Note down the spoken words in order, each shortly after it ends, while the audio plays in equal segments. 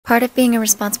Part of being a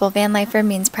responsible van lifer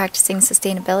means practicing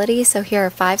sustainability, so here are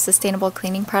 5 sustainable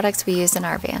cleaning products we use in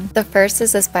our van. The first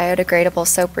is this biodegradable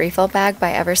soap refill bag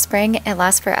by Everspring. It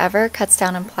lasts forever, cuts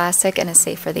down on plastic, and is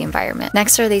safe for the environment.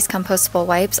 Next are these compostable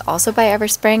wipes, also by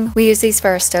Everspring. We use these for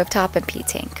our stovetop and pee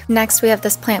tank. Next, we have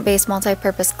this plant-based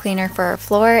multi-purpose cleaner for our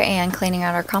floor and cleaning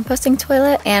out our composting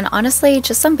toilet. And honestly,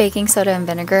 just some baking soda and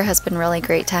vinegar has been really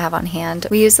great to have on hand.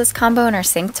 We use this combo in our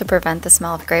sink to prevent the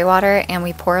smell of gray water, and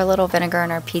we pour a little vinegar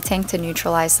in our pee tank to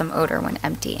neutralize some odor when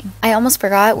emptying. I almost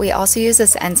forgot, we also use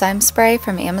this enzyme spray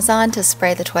from Amazon to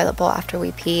spray the toilet bowl after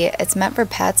we pee. It's meant for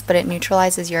pets, but it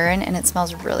neutralizes urine and it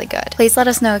smells really good. Please let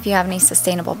us know if you have any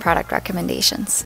sustainable product recommendations.